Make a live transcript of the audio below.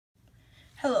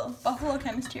Hello, Buffalo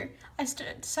Chemist here. I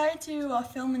decided to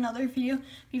film another video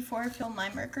before I film my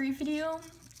mercury video,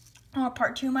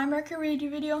 part 2 of my mercury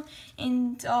video.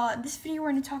 And this video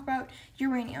we're going to talk about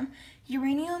uranium.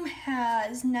 Uranium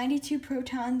has 92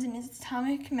 protons and its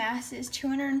atomic mass is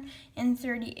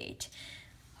 238.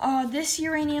 This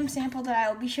uranium sample that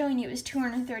I will be showing you is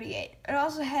 238. It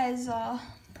also has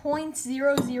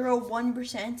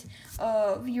 0.001%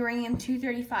 of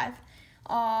uranium-235.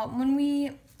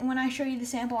 When I show you the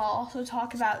sample, I'll also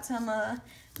talk about some of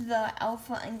the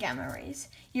alpha and gamma rays.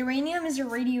 Uranium is a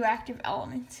radioactive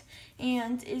element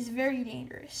and is very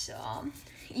dangerous.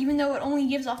 Even though it only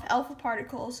gives off alpha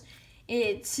particles,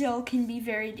 it still can be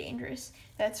very dangerous.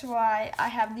 That's why I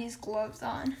have these gloves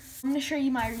on. I'm going to show you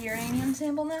my uranium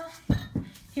sample now.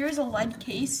 Here's a lead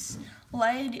case.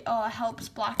 Lead helps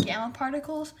block gamma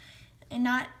particles, and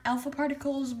not alpha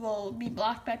particles will be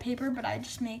blocked by paper, but I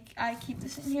keep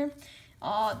this in here.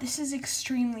 This is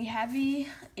extremely heavy.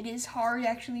 It is hard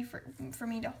actually for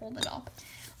me to hold it up.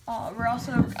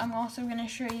 I'm also going to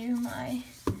show you my,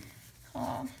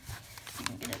 if you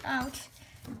can get it out,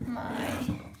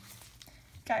 my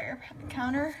Geiger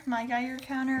counter. My Geiger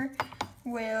counter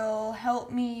will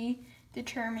help me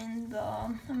determine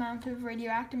the amount of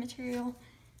radioactive material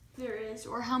there is,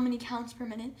 or how many counts per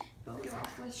minute.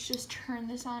 Let's just turn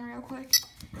this on real quick.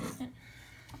 This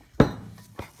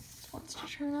wants to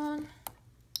turn on.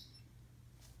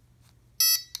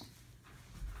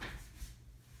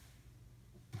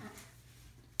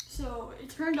 So it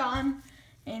turned on,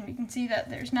 and we can see that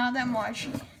there's not that much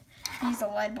because the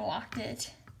lead blocked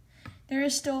it. There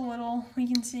is still a little, we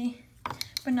can see,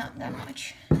 but not that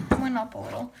much. It went up a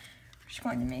little. We're just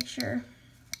going to make sure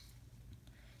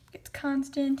it's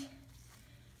constant.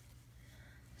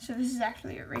 So this is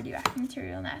actually a radioactive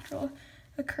material, natural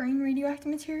occurring radioactive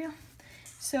material.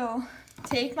 So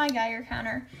take my Geiger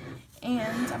counter,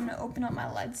 and I'm going to open up my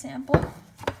lead sample.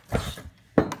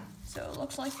 So it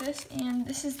looks like this, and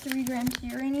this is 3 grams of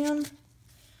uranium.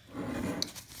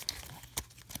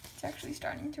 It's actually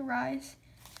starting to rise.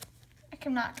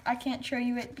 I can't show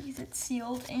you it because it's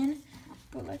sealed in,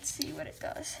 but let's see what it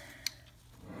does.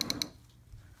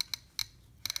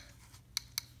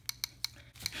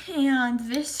 And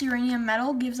this uranium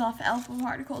metal gives off alpha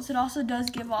particles. It also does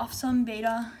give off some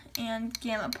beta and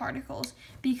gamma particles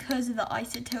because of the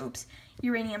isotopes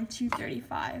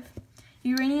uranium-235.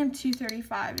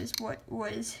 Uranium-235 is what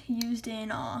was used in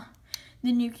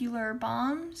the nuclear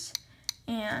bombs,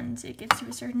 and it gets to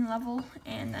a certain level,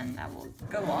 and then that will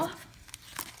go off.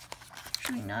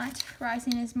 Actually not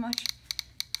rising as much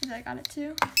as I got it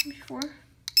to before.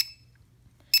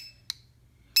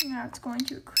 Now it's going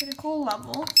to a critical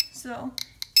level, so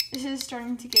this is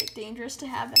starting to get dangerous to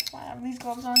have. That's why I have these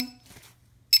gloves on.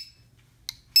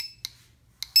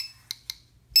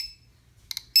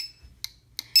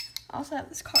 I also have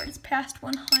this card. It's past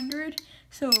 100,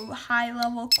 so high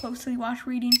level, closely watch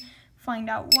reading. Find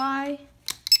out why.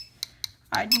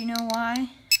 I do know why.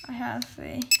 I have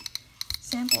a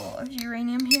sample of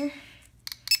uranium here.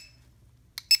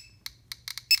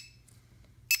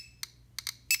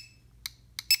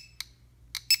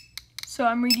 So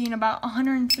I'm reading about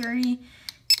 130,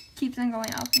 keeps on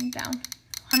going up and down.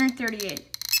 138,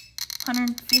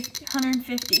 150,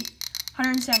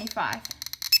 175.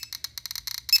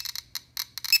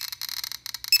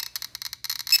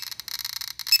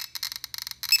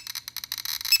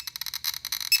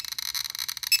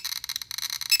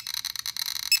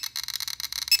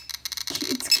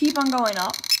 It's keep on going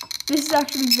up. This is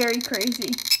actually very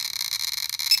crazy.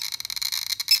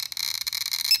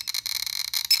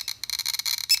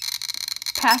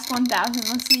 Past 1,000.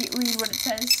 Let's read what it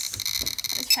says.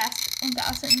 It's past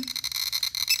 1,000.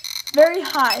 Very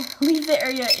high. Leave the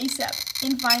area ASAP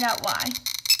and find out why.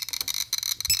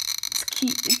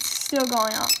 It's still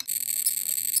going up.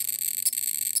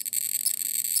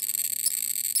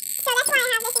 So that's why I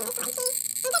have this in this one. See?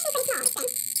 It's actually pretty small, this thing.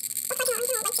 Looks like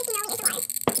like 50 milliliters of water.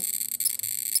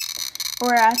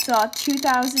 We're at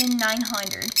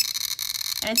 2,900,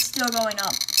 and it's still going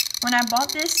up. When I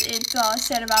bought this, it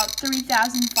said about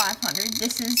 3,500.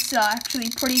 This is actually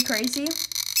pretty crazy.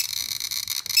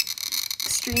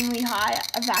 Extremely high.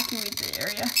 Evacuate the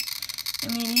area.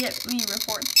 Immediately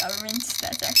report to governments.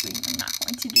 That's actually, I'm not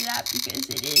going to do that because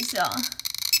it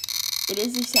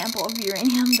is a sample of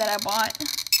uranium that I bought.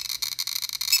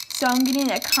 So I'm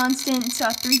getting a constant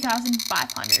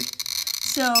 3,500.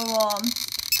 So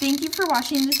thank you for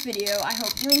watching this video. I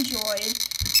hope you enjoyed,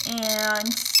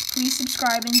 and please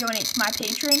subscribe and donate to my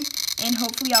Patreon, and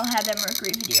hopefully I'll have that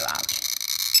mercury video out.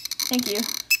 Thank you.